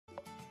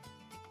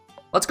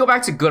Let's go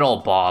back to good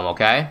old Bomb,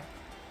 okay?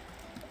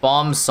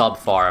 Bomb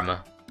sub-farm.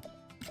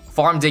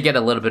 Farm did get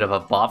a little bit of a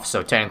buff,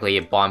 so technically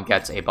Bomb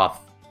gets a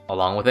buff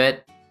along with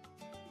it.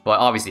 But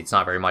obviously it's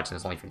not very much, and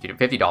it's only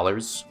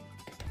 $50.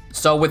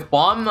 So with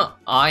Bomb,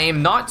 I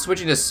am not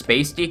switching to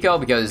Space Deco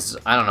because,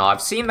 I don't know,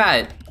 I've seen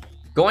that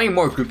going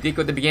more Group Deco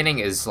at the beginning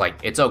is, like,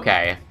 it's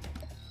okay.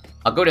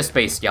 I'll go to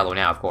Space Yellow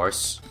now, of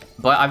course.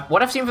 But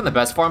what I've seen from the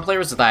best farm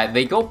players is that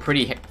they go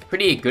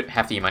pretty good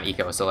hefty amount of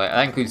eco. So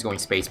that includes going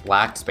Space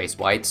Black, Space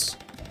Whites.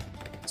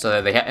 So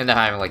that they end up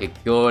having, like, a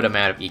good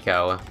amount of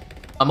eco.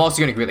 I'm also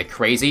going to go really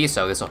crazy,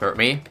 so this will hurt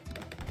me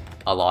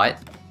a lot.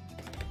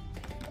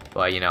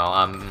 But, you know,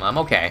 I'm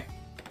okay.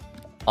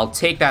 I'll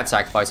take that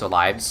sacrifice of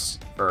lives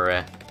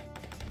for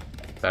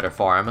better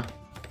farm.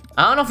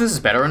 I don't know if this is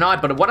better or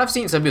not, but what I've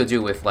seen some people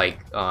do with,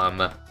 like,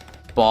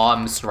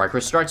 Bomb Striker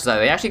Stretch is that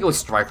they actually go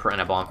Striker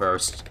and a Bomb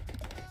first.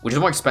 Which is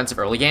more expensive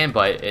early game,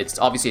 but it's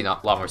obviously a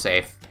lot more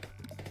safe.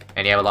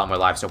 And you have a lot more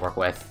lives to work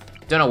with.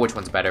 Don't know which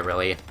one's better,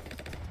 really.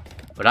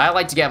 But I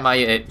like to get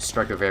my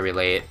Striker very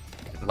late.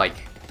 Like,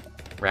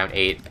 round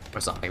 8 or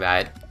something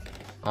like that.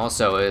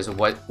 Also, is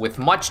with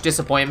much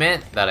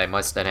disappointment that I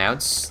must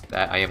announce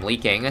that I am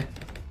leaking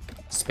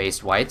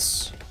Spaced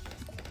Whites.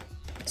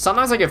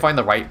 Sometimes I can find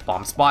the right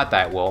bomb spot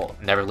that will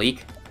never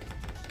leak.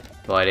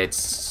 But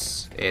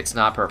it's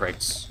not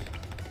perfect.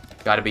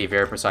 Gotta be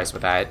very precise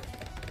with that.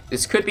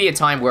 This could be a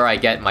time where I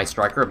get my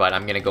Striker, but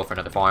I'm gonna go for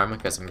another farm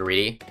because I'm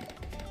greedy.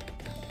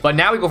 But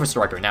now we go for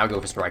Striker, now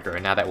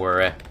that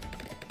we're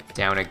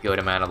down a good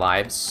amount of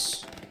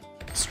lives.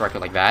 Striker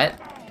like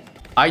that.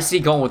 I see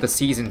going with the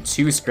Season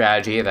 2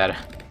 strategy that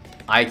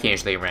I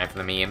occasionally ran for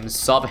the memes.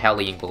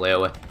 Sub-Heli and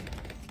Glue.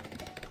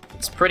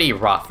 It's pretty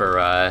rough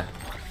for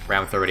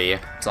round 30,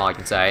 that's all I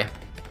can say.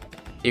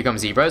 Here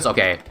comes Zebras,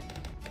 okay.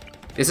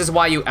 This is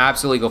why you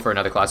absolutely go for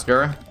another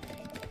cluster.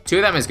 2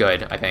 of them is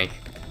good, I think.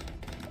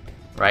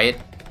 Right?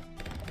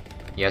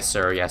 Yes,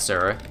 sir. Yes,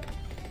 sir.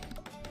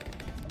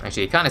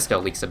 Actually, it kind of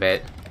still leaks a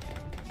bit.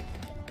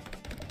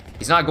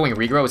 He's not going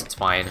regrows. It's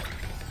fine.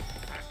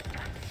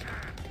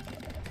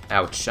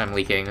 Ouch, I'm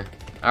leaking.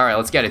 Alright,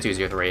 let's get it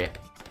 203.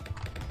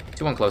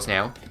 2-1 close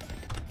now.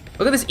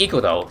 Look at this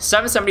eco, though.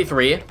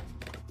 773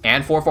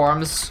 and 4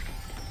 farms.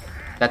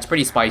 That's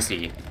pretty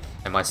spicy,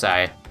 I must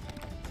say.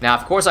 Now,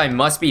 of course, I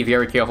must be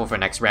very careful for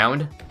next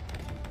round.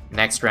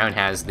 Next round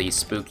has the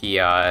spooky,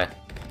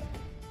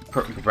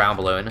 brown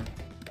balloon.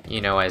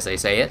 You know, as they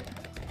say it.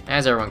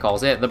 As everyone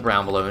calls it, the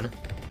brown balloon.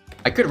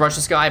 I could rush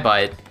this guy,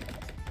 but...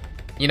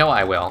 You know what,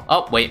 I will.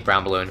 Oh, wait,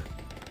 brown balloon.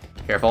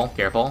 Careful,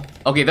 careful.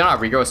 Okay, they're not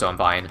regrow, so I'm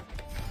fine.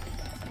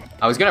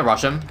 I was gonna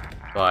rush him,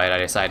 but I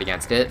decided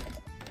against it.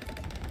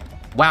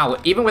 Wow,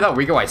 even without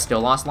regrow, I still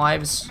lost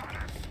lives?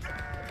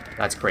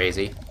 That's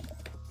crazy.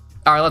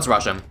 Alright, let's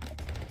rush him.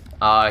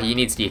 He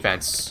needs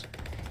defense.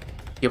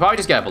 He'll probably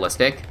just get a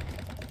ballistic.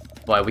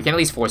 But we can at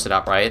least force it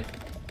up, right?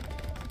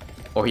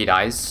 Or he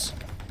dies.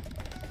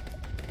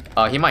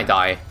 He might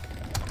die.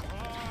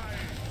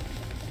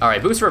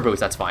 Alright, boost for a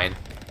boost, that's fine.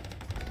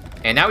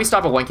 And now we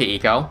stop at 1k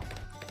eco.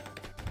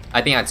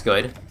 I think that's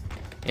good.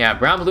 Yeah,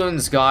 brown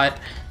balloon's got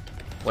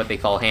what they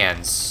call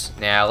hands.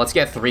 Now, let's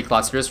get 3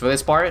 clusters for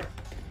this part.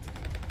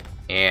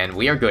 And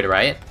we are good,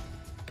 right?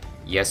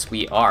 Yes,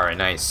 we are.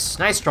 Nice.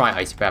 Nice try,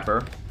 Icy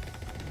Pepper.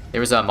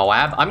 There's a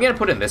Moab. I'm gonna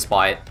put it in this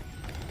spot.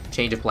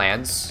 Change of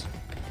plans.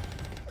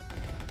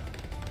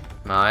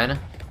 Come on.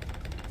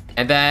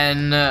 And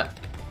then...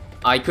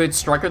 I could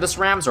Striker this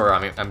Rams, or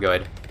I'm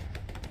good.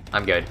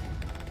 I'm good.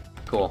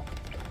 Cool.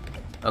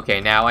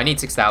 Okay, now I need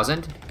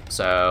 6,000.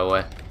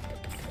 So...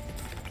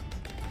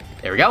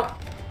 there we go.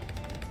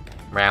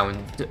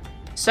 Round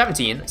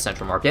 17,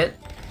 Central Market.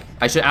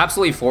 I should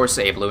absolutely force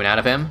a balloon out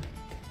of him.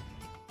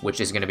 Which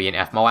is going to be an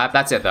F Moab.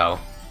 That's it, though.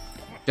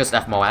 Just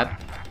F Moab.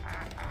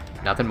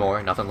 Nothing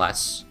more, nothing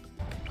less.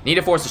 Need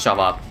to force a shove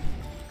up.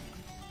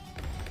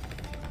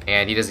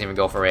 And he doesn't even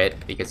go for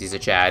it, because he's a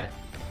Chad.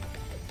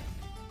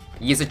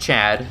 He's a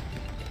Chad.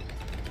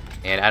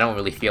 And I don't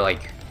really feel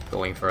like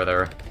going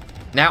further.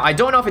 Now, I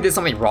don't know if I did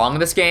something wrong in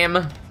this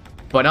game,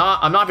 but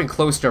I'm not even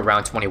close to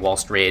around 20 Wall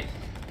Street.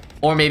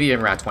 Or maybe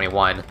even around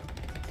 21.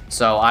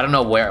 So, I don't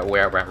know where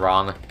it went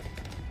wrong.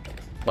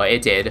 But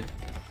it did.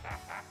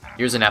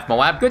 Here's an F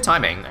Moab. Good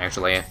timing,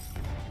 actually.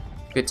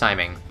 Good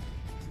timing.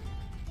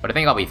 But I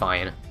think I'll be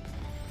fine.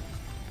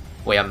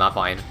 Wait, I'm not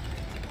fine.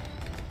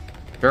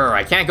 Grr,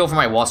 I can't go for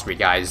my Wall Street,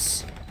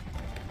 guys.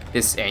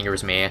 This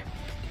angers me.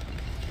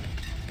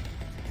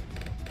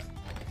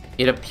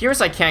 It appears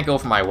I can't go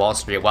for my Wall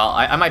Street. Well,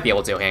 I might be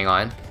able to. Hang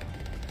on.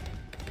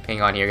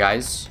 Hang on here,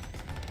 guys.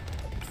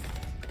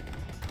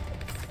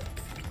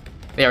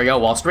 There we go,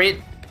 Wall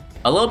Street.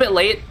 A little bit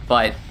late,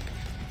 but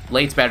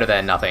late's better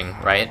than nothing,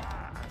 right?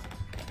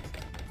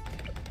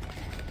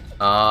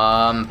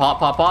 Pop,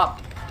 pop,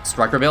 pop.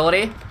 Striker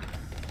ability.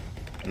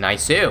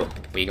 Nice too.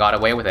 We got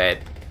away with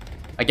it.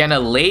 Again, a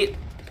late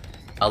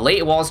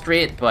Wall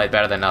Street, but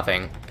better than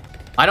nothing.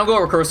 I don't go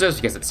recursives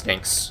because it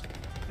stinks.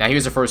 Now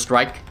here's the first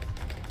strike.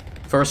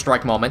 First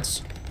strike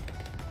moments.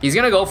 He's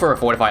gonna go for a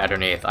fortify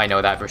underneath. I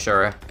know that for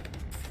sure.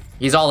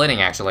 He's all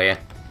inning, actually.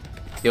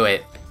 Do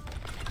it.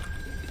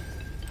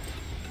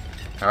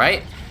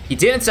 Alright. He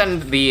didn't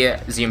send the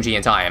ZOMG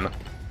in time.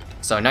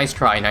 So nice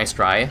try, nice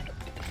try.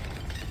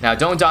 Now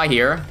don't die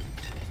here.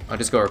 I'll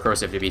just go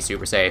recursive to be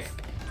super safe.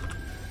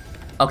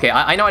 Okay,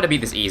 I know how to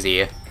beat this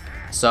easy.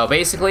 So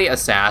basically,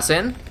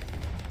 assassin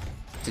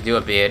to do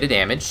a bit of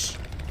damage.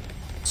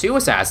 2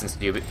 assassins to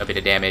do a bit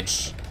of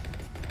damage.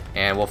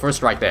 And we'll first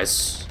strike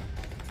this.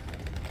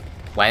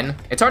 When?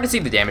 It's hard to see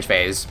the damage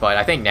phase, but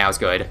I think now is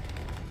good.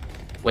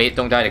 Wait,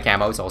 don't die to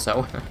camos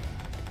also.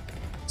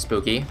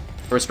 Spooky.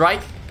 First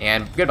strike,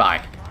 and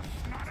goodbye.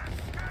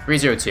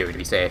 302 to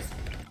be safe.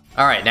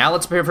 Alright, now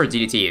let's prepare for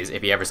DDTs,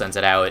 if he ever sends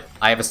it out.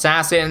 I have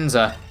assassins,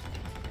 I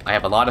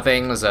have a lot of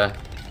things, I'll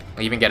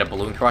even get a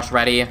balloon crush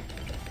ready,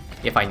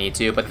 if I need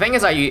to. But the thing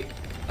is,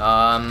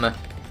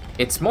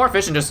 it's more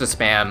efficient just to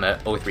spam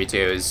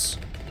 032s.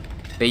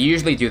 They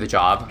usually do the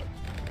job.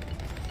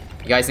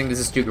 You guys think this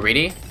is too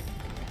greedy?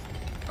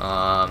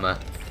 Oh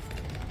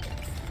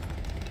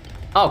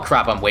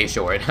crap, I'm way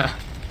short.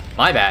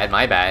 My bad,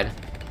 my bad.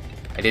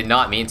 I did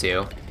not mean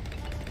to.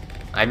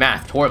 I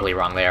mathed horribly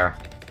wrong there.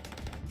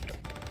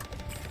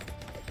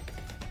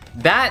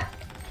 That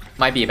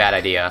might be a bad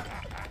idea.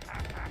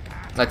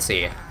 Let's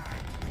see.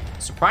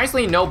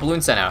 Surprisingly, no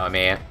balloon sent out on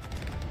me.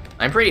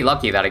 I'm pretty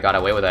lucky that I got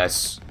away with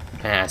this.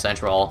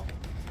 Central.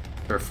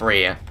 For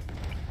free.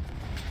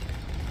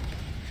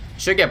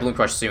 Should get balloon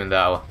crush soon,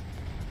 though.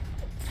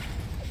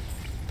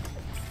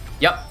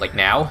 Yep, like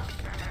now.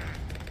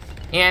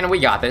 And we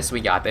got this, we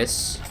got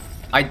this.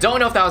 I don't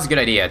know if that was a good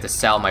idea to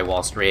sell my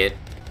Wall Street.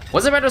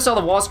 Was it better to sell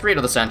the Wall Street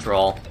or the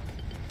Central?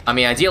 I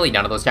mean, ideally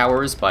none of those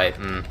towers, but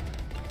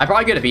I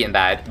probably could have beaten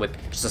that with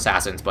just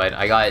assassins, but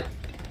I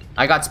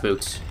got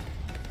spooked.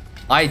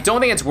 I don't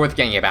think it's worth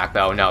getting it back,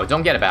 though. No,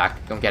 don't get it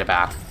back. Don't get it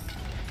back.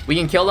 We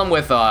can kill them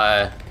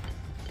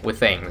with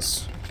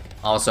things.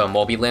 Also,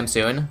 Moby Limb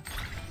soon.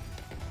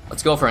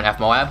 Let's go for an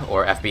F-Moab,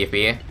 or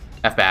FBFB.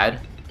 F-Bad.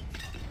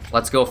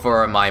 Let's go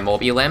for my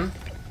Moby Limb.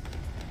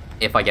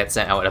 If I get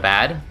sent out a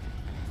bad.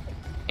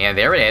 And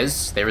there it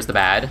is. There is the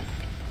bad.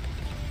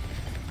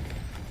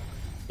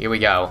 Here we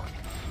go.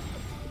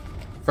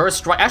 First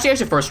strike. Actually, I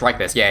should first strike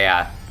this.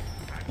 Yeah.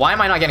 Why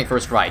am I not getting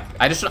first strike?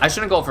 I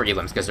shouldn't go for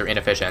elims because they're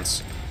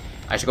inefficient.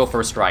 I should go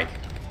first strike.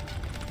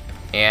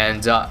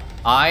 And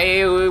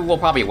I will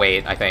probably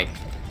wait, I think.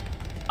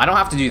 I don't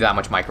have to do that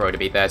much micro to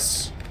beat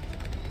this.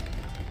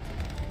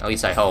 At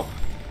least I hope.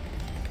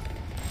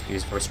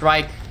 Use first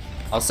strike.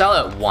 I'll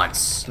sell it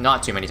once,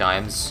 not too many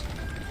times.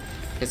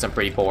 Because I'm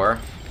pretty poor.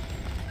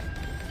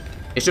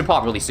 It should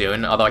pop really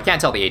soon, although I can't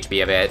tell the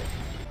HP of it.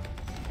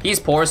 He's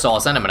poor, so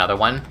I'll send him another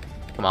one.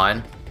 Come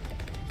on.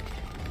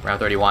 Round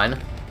 31.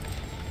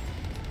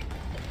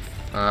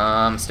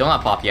 Still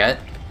not popped yet.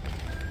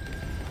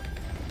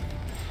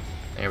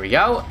 There we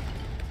go.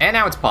 And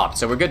now it's popped,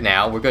 so we're good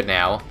now. We're good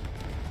now.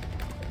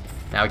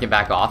 Now we can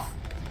back off.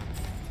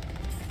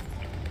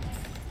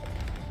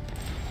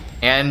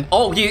 And,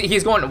 oh,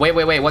 he's going,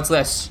 wait, what's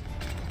this?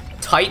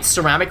 Tight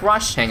ceramic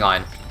rush? Hang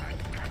on.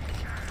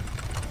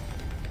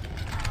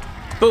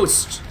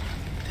 Boost.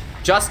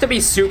 Just to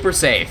be super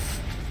safe.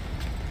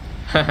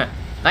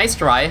 Nice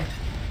try.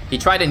 He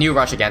tried a new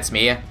rush against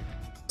me.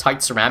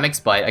 Tight ceramics,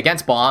 but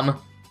against bomb,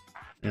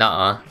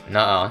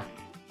 nuh-uh.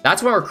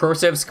 That's where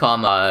recursives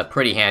come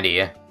pretty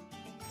handy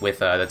with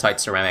the tight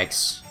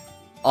ceramics.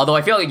 Although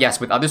I feel like, yes,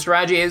 with other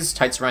strategies,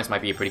 tight ceramics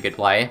might be a pretty good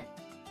play.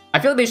 I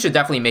feel like they should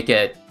definitely make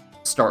it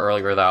start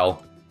earlier,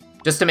 though.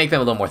 Just to make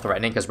them a little more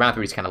threatening, because round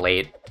 3 is kind of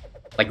late.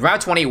 Like,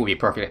 round 20 would be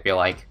perfect, I feel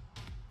like.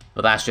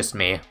 But that's just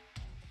me.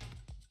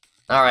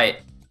 Alright.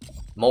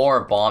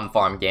 More bomb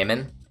farm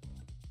gaming.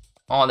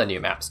 On the new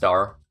map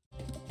star.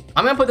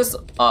 I'm gonna put this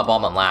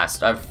bomb on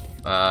last.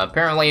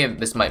 Apparently,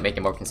 this might make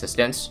it more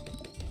consistent.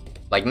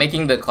 Like,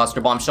 making the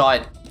cluster bomb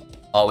shot,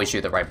 always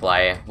shoot the right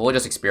play. We'll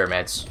just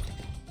experiment.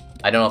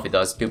 I don't know if it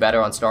does do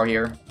better on star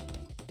here.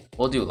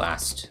 We'll do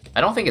last.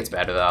 I don't think it's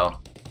better, though.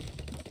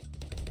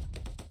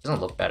 Doesn't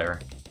look better.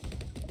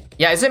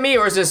 Yeah, is it me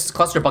or is this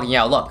cluster bugging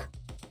out? Look.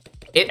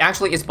 It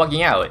actually is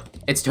bugging out.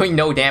 It's doing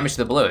no damage to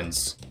the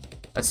balloons.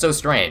 That's so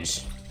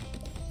strange.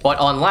 But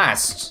on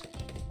last,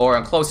 or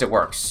on close, it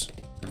works.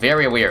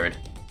 Very weird.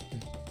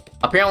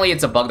 Apparently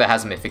it's a bug that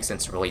hasn't been fixed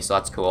since release, so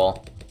that's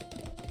cool.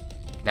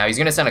 Now he's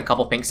gonna send a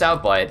couple pinks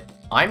out, but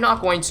I'm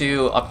not going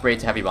to upgrade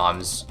to heavy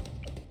bombs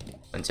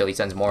until he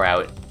sends more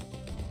out.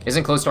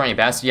 Isn't close star any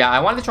best? Yeah, I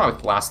wanted to try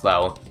with blast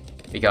though,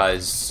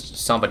 because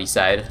somebody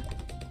said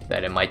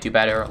that it might do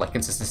better, like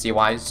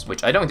consistency-wise,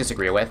 which I don't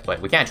disagree with,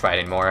 but we can't try it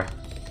anymore,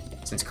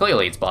 since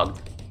clearly it's bugged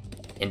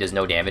and does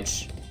no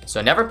damage.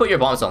 So never put your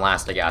bombs on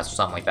last, I guess, or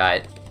something like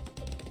that.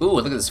 Ooh,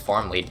 look at this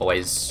farm lead,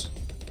 boys.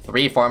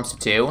 3 farms to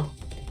 2.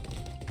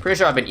 Pretty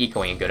sure I've been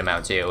ecoing a good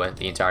amount, too,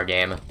 the entire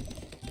game.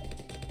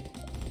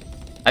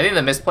 I think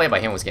the misplay by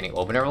him was getting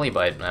open early,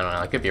 but I don't know,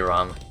 I could be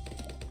wrong.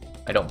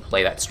 I don't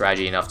play that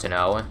strategy enough to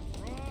know.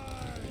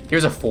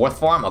 Here's a 4th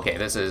farm. Okay,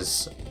 this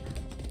is...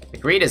 The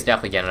greed is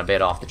definitely getting a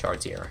bit off the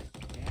charts here.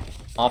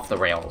 Off the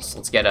rails.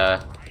 Let's get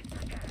a...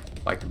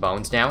 Like the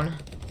bones down.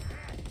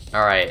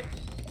 Alright.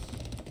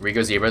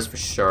 Rigo Zebras for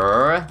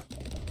sure.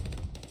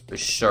 For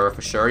sure,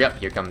 for sure. Yep,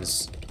 here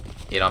comes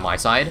it on my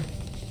side.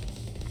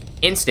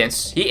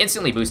 Instance. He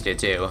instantly boosted,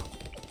 too.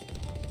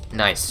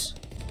 Nice.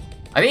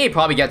 I think he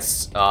probably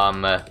gets,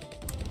 Hydra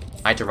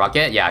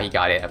Rocket? Yeah, he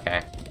got it.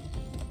 Okay.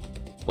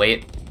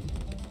 Wait.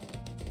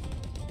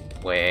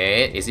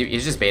 Wait.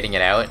 He's just baiting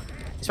it out?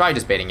 He's probably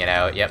just baiting it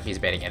out. Yep, he's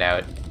baiting it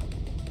out.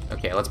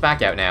 Okay, let's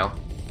back out now.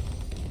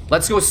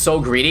 Let's go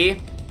so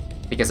greedy,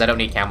 because I don't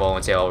need camo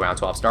until round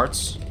 12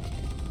 starts.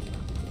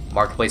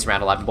 Marketplace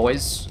round 11,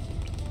 boys.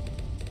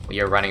 We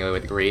are running away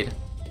with greed.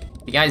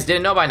 If you guys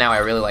didn't know by now, I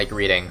really like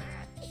greeding.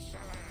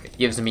 It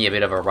gives me a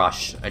bit of a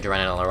rush,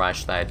 adrenaline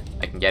rush, that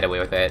I can get away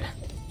with it,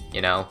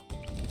 you know?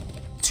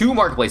 2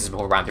 marketplaces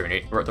before round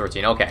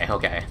 13. Okay,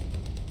 okay.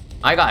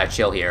 I gotta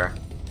chill here.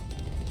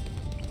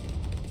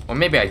 Or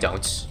maybe I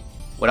don't.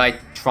 Would I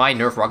try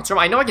nerf Rocket Storm?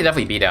 I know I can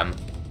definitely beat him.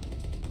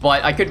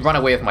 But I could run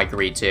away with my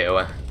greed,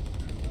 too.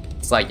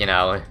 It's like, you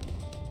know...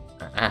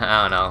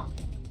 I don't know.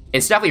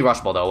 It's definitely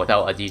rushable, though,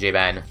 without a DJ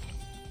ban.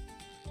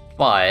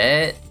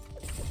 But...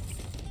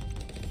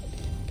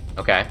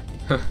 Okay.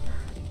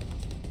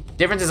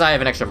 Difference is I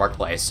have an extra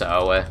marketplace,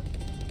 so...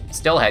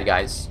 still ahead,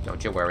 guys.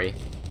 Don't you worry.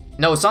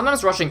 No,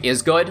 sometimes rushing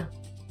is good.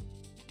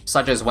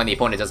 Such as when the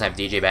opponent doesn't have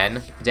DJ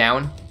ban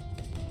down.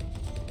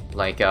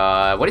 Like,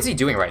 what is he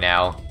doing right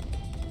now?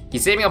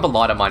 He's saving up a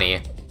lot of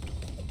money.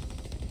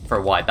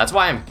 For what? That's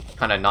why I'm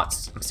kind of not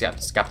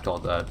skeptical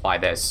to buy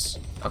this.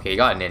 Okay, you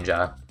got a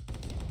ninja.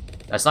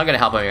 That's not gonna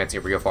help him against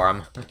your real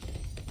farm.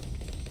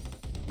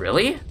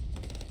 Really?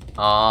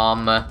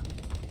 That's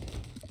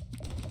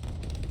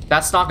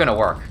not gonna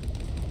work.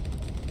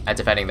 At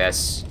defending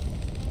this.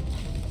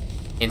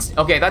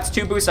 Okay, that's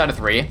 2 boosts out of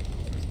 3.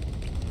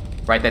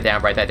 Write that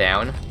down, write that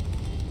down.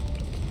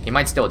 He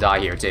might still die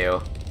here,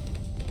 too.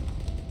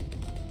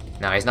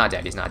 No, he's not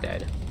dead, he's not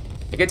dead.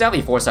 He could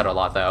definitely force out a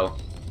lot, though.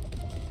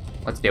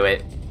 Let's do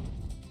it.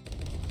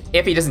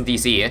 If he doesn't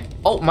DC.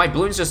 Oh, my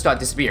balloons just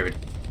disappeared.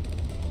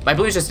 My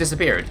balloons just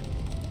disappeared.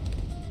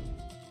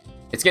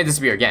 It's gonna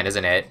disappear again,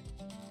 isn't it?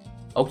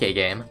 Okay,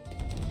 game.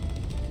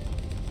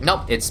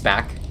 Nope, it's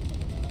back.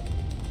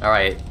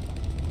 Alright.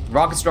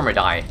 Rocket Storm or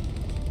die.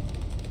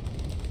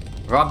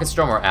 Rocket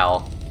Storm or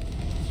L.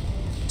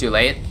 Too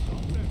late.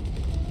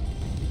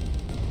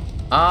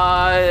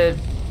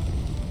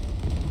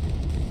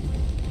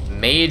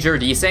 Major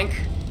desync?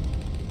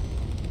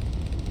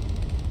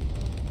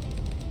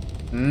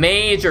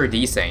 Major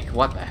desync.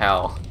 What the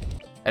hell?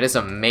 That is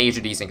a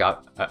major desync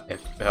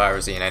if I've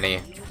ever seen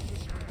any.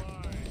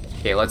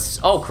 Okay, let's...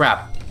 Oh,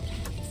 crap.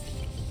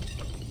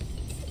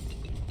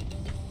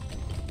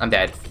 I'm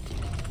dead.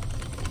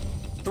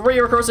 3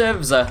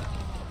 recursives!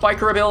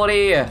 Biker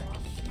ability!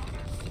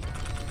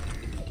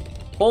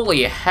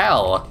 Holy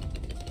hell!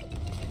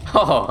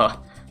 Oh,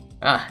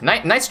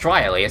 nice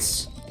try, at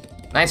least.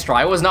 Nice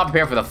try. I was not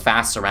prepared for the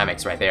fast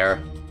ceramics right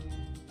there.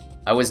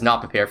 I was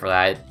not prepared for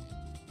that.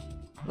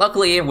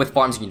 Luckily, with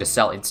farms, you can just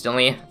sell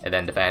instantly and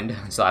then defend,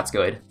 so that's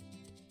good.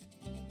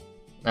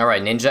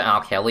 Alright, Ninja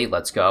Al Kelly,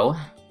 let's go.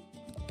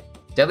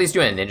 Deadly's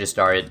doing a ninja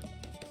start.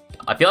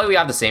 I feel like we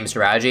have the same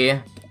strategy,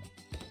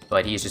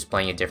 but he's just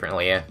playing it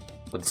differently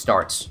with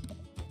starts.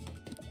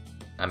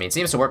 I mean, it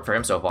seems to work for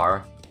him so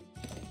far.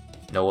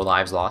 No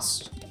lives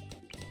lost.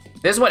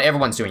 This is what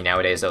everyone's doing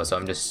nowadays, though, so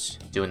I'm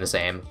just doing the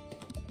same.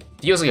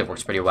 Feels like it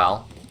works pretty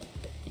well.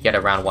 You get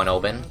a round 1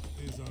 open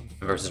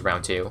versus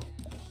round 2.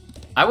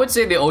 I would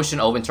say the ocean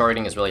open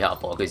targeting is really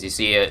helpful because you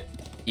see it.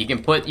 You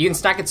can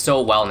stack it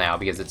so well now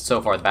because it's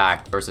so far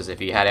back. Versus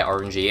if you had it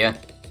RNG,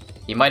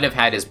 he might have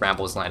had his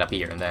brambles land up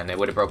here and then it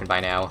would have broken by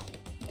now,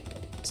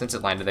 since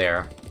it landed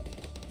there.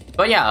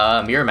 But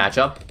yeah, mirror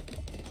matchup,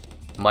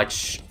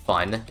 much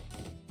fun.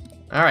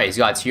 All right, he's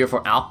got tier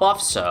 4 out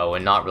buff, so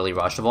not really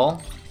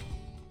rushable.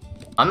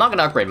 I'm not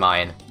gonna upgrade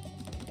mine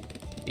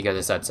because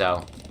it said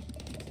so.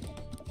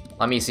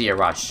 Let me see a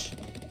rush.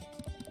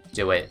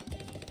 Do it.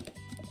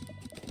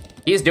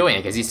 He's doing it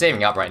because he's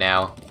saving up right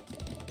now.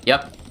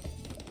 Yep.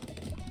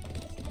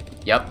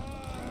 Yep.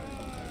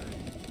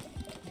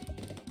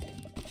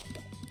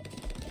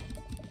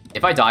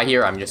 If I die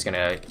here, I'm just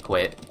gonna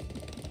quit.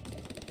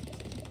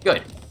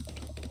 Good.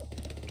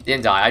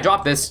 Didn't die. I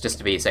dropped this just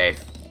to be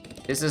safe.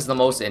 This is the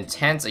most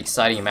intense,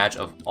 exciting match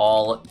of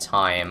all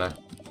time.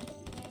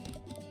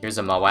 Here's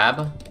a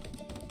Moab.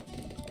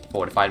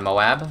 Fortified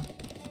Moab.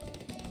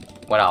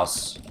 What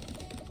else?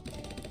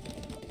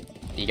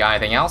 You got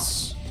anything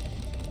else?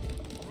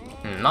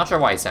 Not sure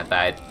why he sent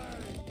that.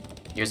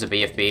 Here's a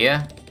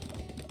BFB.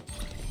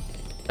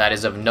 That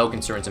is of no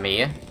concern to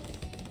me,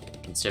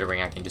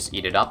 considering I can just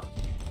eat it up.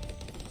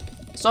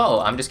 So,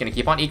 I'm just gonna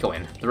keep on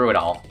ecoing through it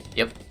all.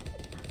 Yep.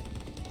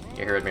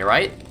 You heard me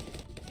right?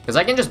 Because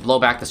I can just blow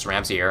back the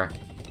SRAMs here.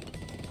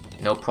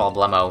 No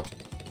problemo.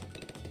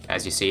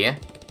 As you see.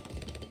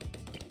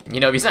 You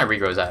know, if he's not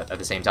regrows at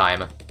the same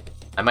time,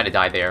 I might have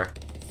died there.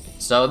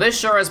 So this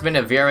sure has been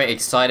a very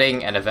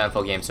exciting and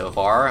eventful game so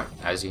far,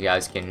 as you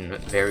guys can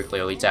very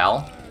clearly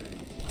tell.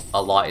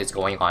 A lot is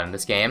going on in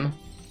this game.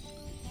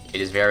 It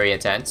is very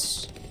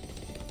intense.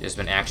 There's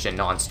been action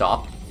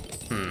non-stop.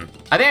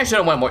 I think I should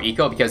have went more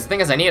eco, because the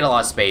thing is I needed a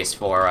lot of space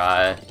for,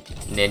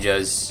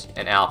 ninjas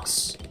and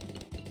elks.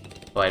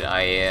 But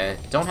I,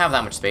 don't have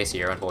that much space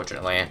here,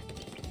 unfortunately. I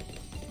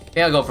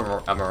think I'll go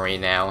for a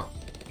marine now.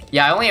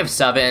 Yeah, I only have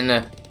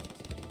 7,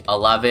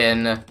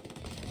 11,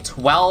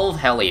 12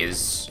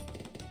 helis.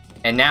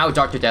 And now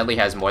Dr. Deadly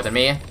has more than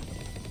me,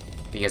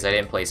 because I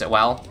didn't place it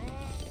well.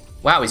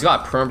 Wow, he's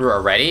got a Perimeter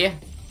already?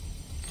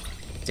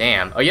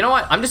 Damn. Oh, you know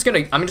what? I'm just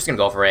gonna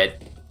go for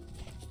it.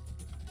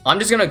 I'm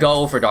just gonna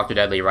go for Dr.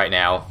 Deadly right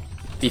now,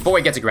 before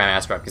he gets a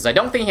Grandmaster up, because I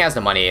don't think he has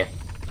the money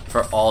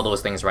for all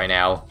those things right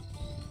now.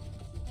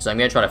 So I'm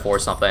gonna try to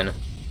force something.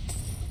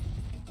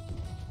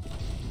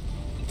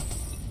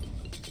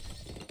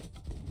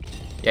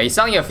 Yeah, he's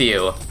selling a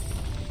few.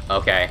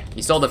 Okay,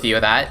 he sold a few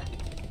of that.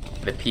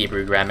 The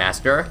P-Brew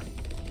Grandmaster.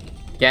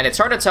 Again, it's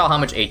hard to tell how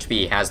much HP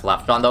he has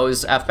left on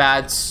those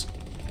F-Bads.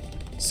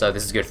 So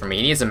this is good for me.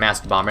 He needs a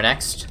Masked Bomber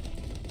next.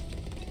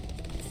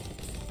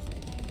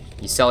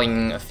 He's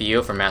selling a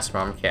few for Masked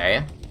Bomber,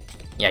 okay.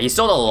 Yeah, he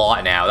sold a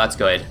lot now, that's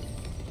good.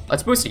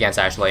 Let's boost against,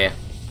 actually.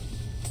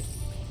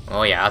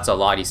 Oh yeah, that's a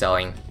lot he's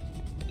selling.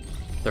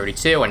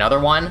 32, another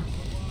one.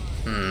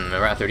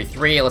 We're at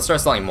 33, let's start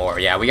selling more.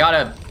 Yeah,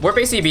 we're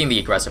basically being the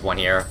aggressive one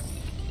here.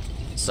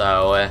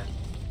 So,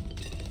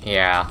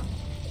 yeah.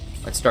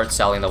 Let's start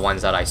selling the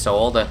ones that I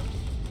sold.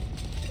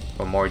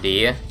 For more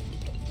D.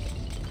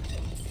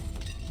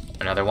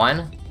 Another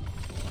one.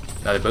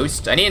 Another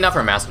boost. I need enough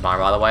for Masked Bomber,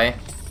 by the way.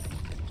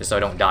 Just so I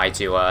don't die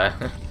to,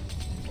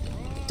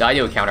 die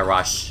to a counter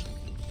rush.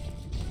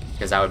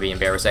 Because that would be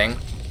embarrassing.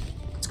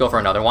 Let's go for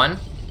another one.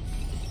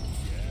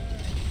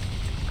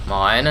 Come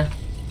on. At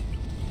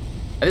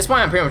this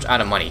point, I'm pretty much out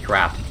of money.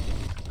 Crap.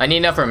 I need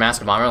enough for a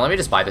Masked Bomber. Let me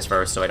just buy this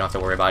first so I don't have to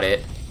worry about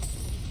it.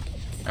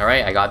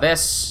 Alright, I got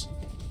this.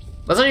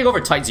 Let's actually go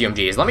for tight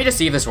ZOMGs. Let me just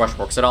see if this rush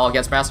works at all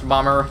against Masked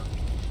Bomber.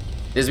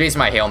 This is basically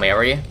my Hail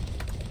Mary.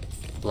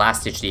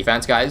 Last ditch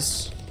defense,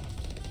 guys.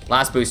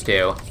 Last boost,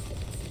 too.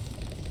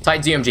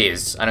 Tight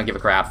ZOMGs. I don't give a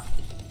crap.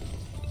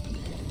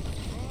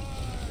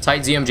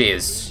 Tight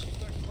ZOMGs.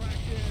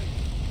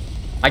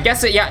 I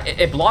guess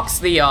it blocks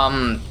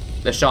the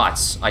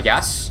shots, I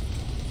guess.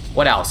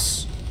 What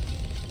else?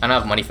 I don't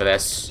have money for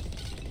this.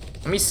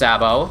 Let me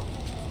Sabo.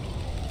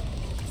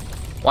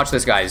 Watch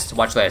this, guys.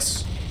 Watch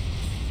this.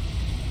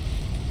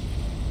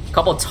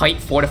 Couple tight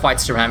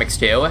fortified ceramics,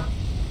 too.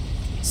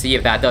 See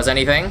if that does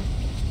anything.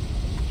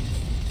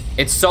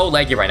 It's so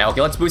laggy right now.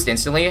 Okay, let's boost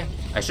instantly.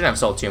 I shouldn't have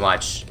sold too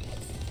much.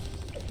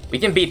 We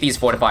can beat these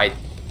fortified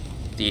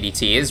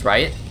DDTs,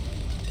 right?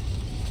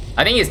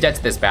 I think he's dead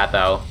to this bat,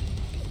 though.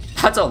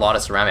 That's a lot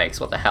of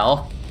ceramics. What the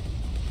hell?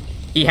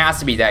 He has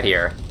to be dead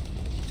here.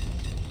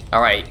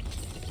 Alright.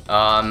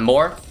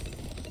 More.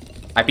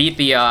 I beat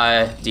the,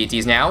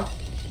 DDTs now.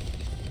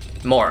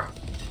 More.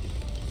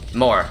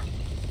 More.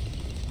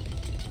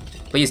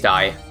 Please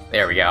die.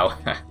 There we go.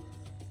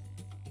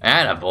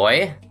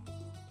 Attaboy.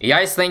 You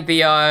guys think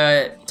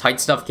the, tight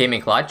stuff came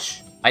in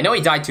clutch? I know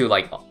he died to,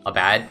 like, a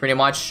bad, pretty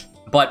much.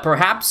 But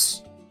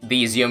perhaps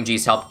the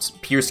ZOMGs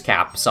helped pierce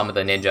cap some of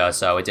the ninja,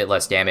 so it did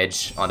less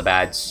damage on the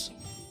bads.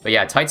 But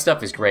yeah, tight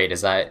stuff is great,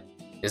 isn't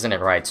it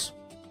right?